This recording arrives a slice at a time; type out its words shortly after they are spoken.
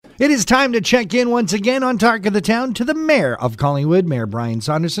It is time to check in once again on Talk of the Town to the Mayor of Collingwood, Mayor Brian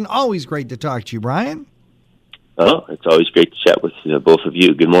Saunderson. Always great to talk to you, Brian. Oh, it's always great to chat with both of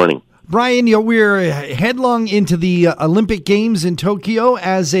you. Good morning. Brian, we're headlong into the Olympic Games in Tokyo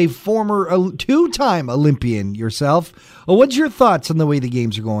as a former two-time Olympian yourself. What's your thoughts on the way the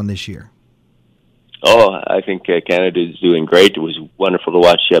games are going this year? Oh, I think Canada is doing great. It was wonderful to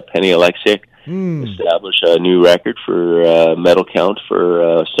watch Penny Oleksiak establish a new record for medal count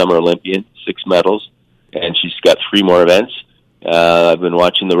for Summer Olympian, 6 medals, and she's got 3 more events. I've been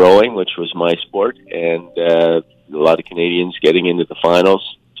watching the rowing, which was my sport, and a lot of Canadians getting into the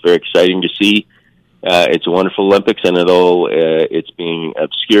finals. It's very exciting to see. It's a wonderful Olympics, and although it's being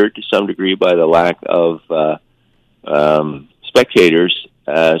obscured to some degree by the lack of spectators,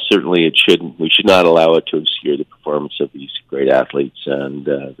 certainly we should not allow it to obscure the performance of these great athletes, and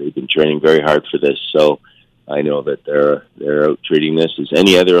they've been training very hard for this. So I know that they're out treating this as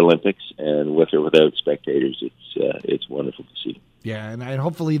any other Olympics, and with or without spectators, it's wonderful to see. Yeah, and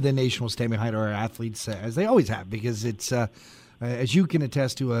hopefully the nation will stay behind our athletes as they always have, because it's as you can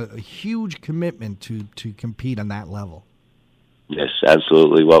attest to a huge commitment to compete on that level. Yes,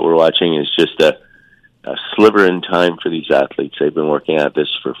 absolutely. What we're watching is just a sliver in time for these athletes. They've been working at this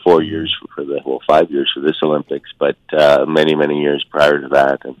for 4 years, 5 years for this Olympics, but many, many years prior to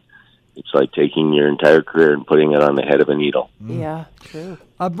that. And it's like taking your entire career and putting it on the head of a needle. Yeah, true.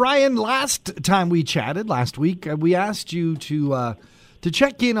 Brian, last time we chatted, last week, we asked you to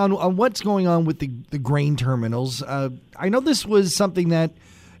check in on what's going on with the grain terminals. I know this was something that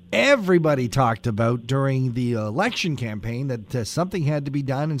everybody talked about during the election campaign, that something had to be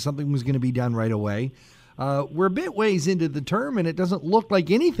done and something was going to be done right away. We're a bit ways into the term, and it doesn't look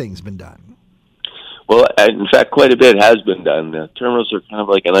like anything's been done. Well, in fact, quite a bit has been done. The terminals are kind of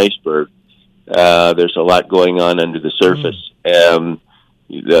like an iceberg. There's a lot going on under the surface.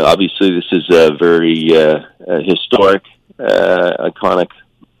 Obviously, this is a very historic, iconic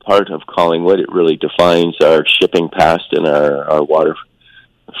part of Collingwood. It really defines our shipping past and our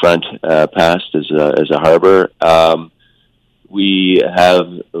waterfront past as a harbor. We have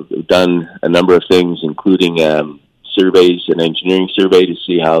done a number of things, including surveys, an engineering survey to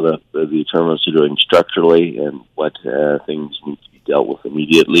see how the terminals are doing structurally and what things need to be dealt with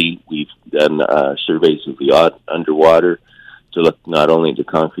immediately. We've done surveys of the underwater to look not only at the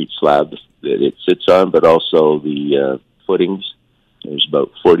concrete slab that it sits on, but also the footings. There's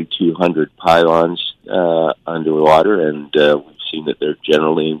about 4,200 pylons underwater, and we've seen that they're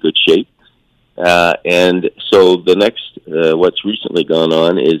generally in good shape. And so the next, what's recently gone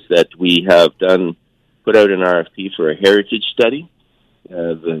on is that we have put out an RFP for a heritage study.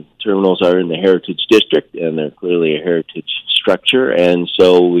 The terminals are in the heritage district, and they're clearly a heritage structure, and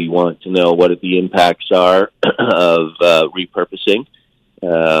so we want to know what the impacts are of repurposing,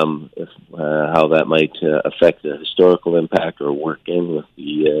 how that might affect the historical impact or work in with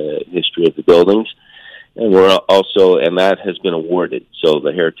the history of the buildings. And and that has been awarded. So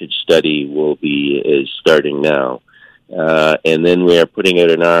the heritage study is starting now. And then we are putting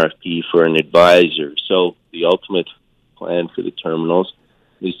out an RFP for an advisor. So the ultimate plan for the terminals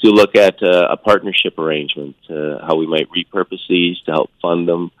is to look at a partnership arrangement, how we might repurpose these to help fund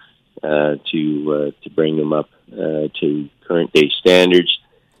them, to bring them up to current day standards,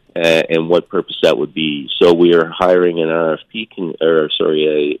 and what purpose that would be. So we are hiring an a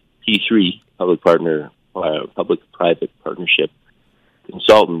P3 public-private partnership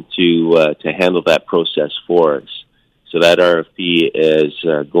consultant to handle that process for us. So that RFP is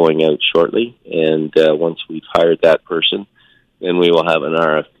going out shortly, and once we've hired that person, then we will have an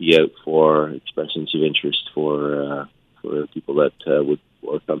RFP out for expressions of interest for people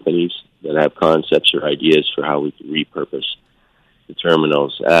or companies that have concepts or ideas for how we can repurpose the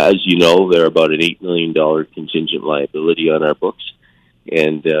terminals. As you know, they're about an $8 million contingent liability on our books.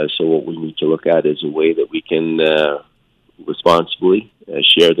 And so what we need to look at is a way that we can responsibly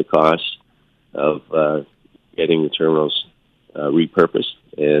share the costs of getting the terminals repurposed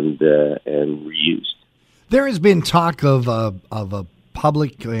and reused. There has been talk of a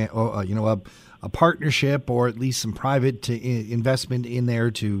public, a partnership, or at least some private investment in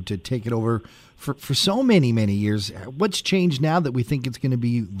there to take it over for so many, many years. What's changed now that we think it's going to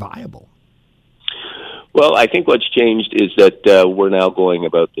be viable? Well, I think what's changed is that we're now going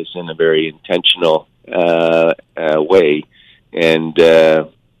about this in a very intentional way. And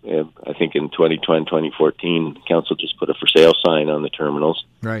I think in 2020, 2014, the council just put a for sale sign on the terminals.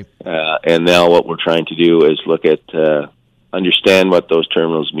 Right. And now what we're trying to do is look at, understand what those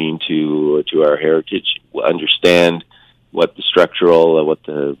terminals mean to our heritage, understand what the structural, what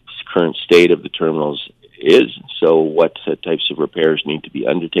the current state of the terminals is. So what types of repairs need to be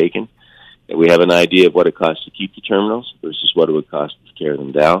undertaken. And we have an idea of what it costs to keep the terminals versus what it would cost to tear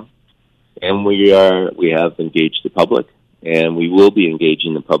them down. And we have engaged the public, and we will be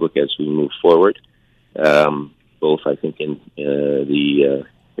engaging the public as we move forward, both, I think, in the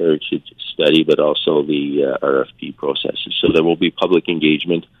heritage study, but also the RFP processes. So there will be public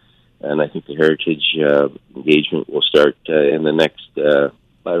engagement, and I think the heritage engagement will start in the next,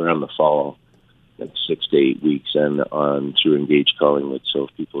 by around the fall, next 6 to 8 weeks, and on through Engage Collingwood. So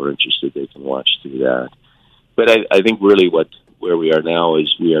if people are interested, they can watch through that. But I think really where we are now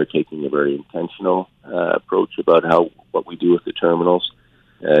is we are taking a very intentional approach about what we do with the terminals.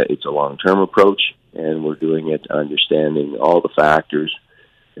 It's a long-term approach, and we're doing it understanding all the factors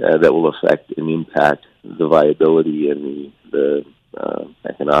that will affect and impact the viability and the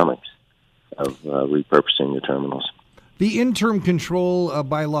economics of repurposing the terminals. The interim control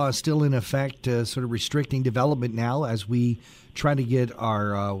bylaw is still in effect, sort of restricting development now as we try to get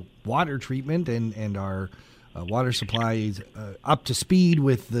our water treatment and our water supplies up to speed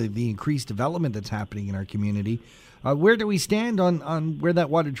with the increased development that's happening in our community. Where do we stand on where that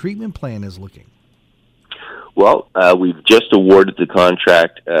water treatment plan is looking? Well, we've just awarded the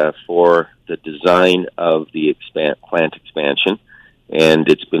contract for the design of the plant expansion, and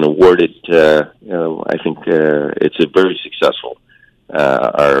it's been awarded. I think it's a very successful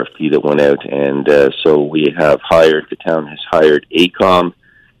RFP that went out, and so we have the town has hired AECOM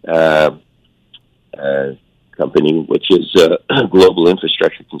company, which is a global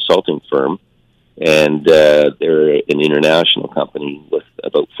infrastructure consulting firm, and they're an international company with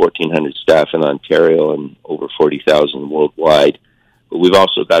about 1,400 staff in Ontario and over 40,000 worldwide. But we've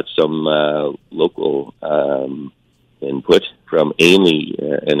also got some local input from Ainley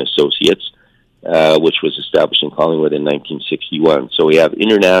and Associates, which was established in Collingwood in 1961. So we have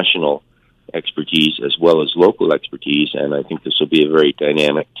international expertise as well as local expertise, and I think this will be a very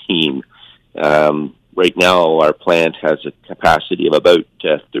dynamic team. Right now, our plant has a capacity of about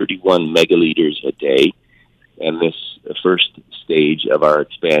 31 megaliters a day, and this first stage of our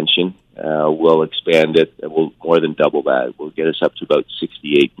expansion will expand it. Will more than double that. Will get us up to about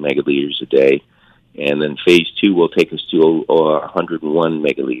 68 megaliters a day, and then phase 2 will take us to 101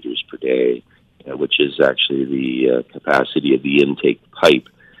 megaliters per day, which is actually the capacity of the intake pipe.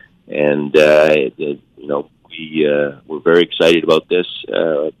 And we're very excited about this.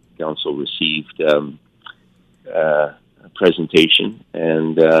 Council received a presentation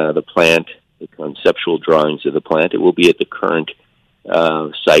and the plant, the conceptual drawings of the plant. It will be at the current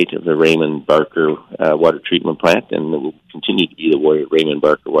site of the Raymond Barker water treatment plant, and it will continue to be the Raymond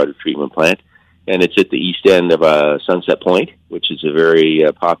Barker water treatment plant. And it's at the east end of Sunset Point, which is a very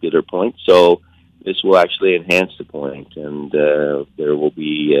popular point. So this will actually enhance the point, and there will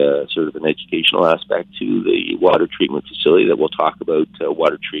be sort of an educational aspect to the water treatment facility that will talk about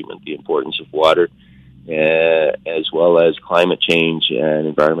water treatment, the importance of water, as well as climate change and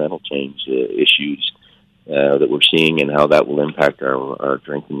environmental change issues that we're seeing and how that will impact our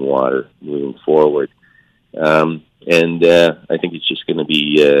drinking water moving forward. And I think it's just going to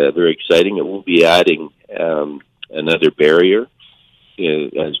be very exciting. It will be adding another barrier.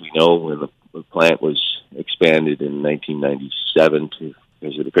 As we know, when the plant was expanded in 1997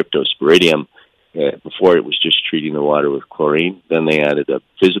 because of the cryptosporidium, before it was just treating the water with chlorine. Then they added a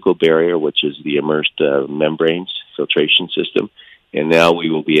physical barrier, which is the immersed membranes filtration system. And now we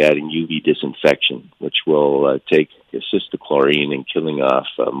will be adding UV disinfection, which will assist the chlorine in killing off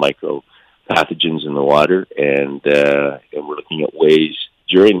micro pathogens in the water. And we're looking at ways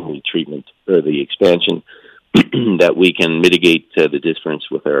during the treatment or the expansion that we can mitigate the difference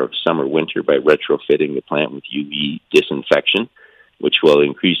with our summer-winter by retrofitting the plant with UV disinfection, which will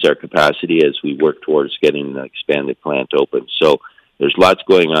increase our capacity as we work towards getting the expanded plant open. So there's lots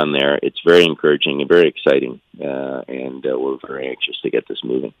going on there. It's very encouraging and very exciting, and we're very anxious to get this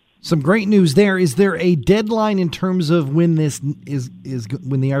moving. Some great news there. Is there a deadline in terms of when this is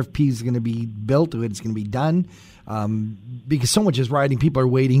when the RFP is going to be built, or it's going to be done? Because so much is riding. People are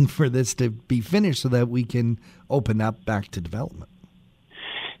waiting for this to be finished so that we can open up back to development.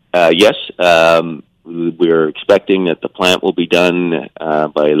 Yes. We're expecting that the plant will be done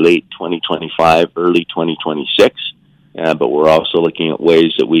by late 2025, early 2026. But we're also looking at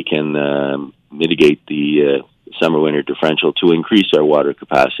ways that we can mitigate the summer-winter differential to increase our water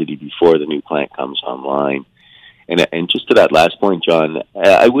capacity before the new plant comes online. And just to that last point, John,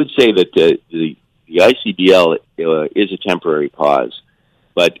 I would say that the ICDL is a temporary pause,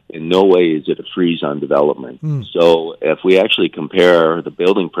 but in no way is it a freeze on development. So if we actually compare the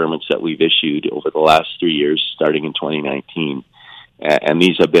building permits that we've issued over the last 3 years, starting in 2019, and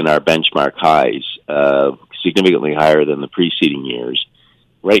these have been our benchmark highs, significantly higher than the preceding years.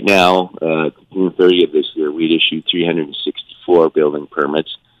 Right now, June 30th of this year, we'd issued 364 building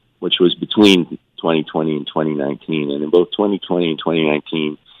permits, which was between 2020 and 2019. And in both 2020 and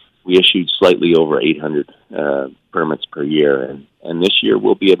 2019, we issued slightly over 800 permits per year. And this year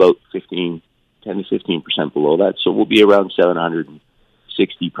we'll be about 10 to 15% below that. So we'll be around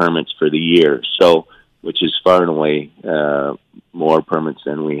 760 permits for the year. So, which is far and away more permits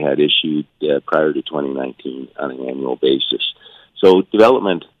than we had issued prior to 2019 on an annual basis. So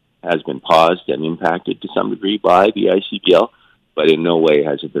development has been paused and impacted to some degree by the ICBL, but in no way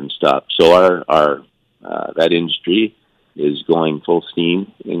has it been stopped. So our that industry is going full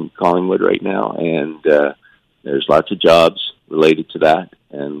steam in Collingwood right now, and there's lots of jobs related to that.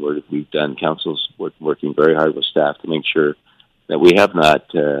 And we've done councils working very hard with staff to make sure that we have not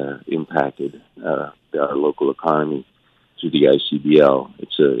impacted our local economy through the ICBL.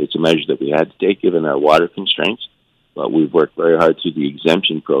 It's a measure that we had to take given our water constraints, but we've worked very hard through the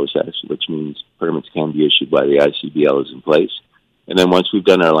exemption process, which means permits can be issued by the ICBL is in place. And then once we've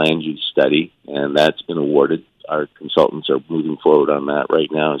done our land use study, and that's been awarded, our consultants are moving forward on that right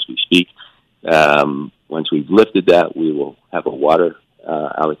now as we speak. Once we've lifted that, we will have a water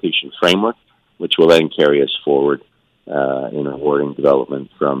allocation framework, which will then carry us forward in awarding development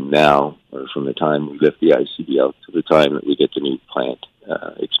from now, or from the time we lift the ICBL to the time that we get the new plant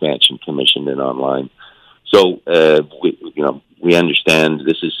expansion commissioned and online. So, we understand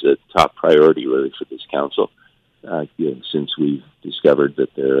this is a top priority really for this council, since we've discovered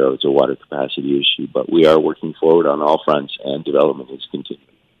that there is a water capacity issue. But we are working forward on all fronts, and development is continuing.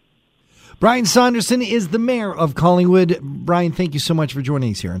 Brian Saunderson is the mayor of Collingwood. Brian, thank you so much for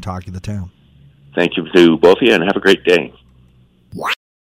joining us here on Talk of the Town. Thank you to both of you, and have a great day.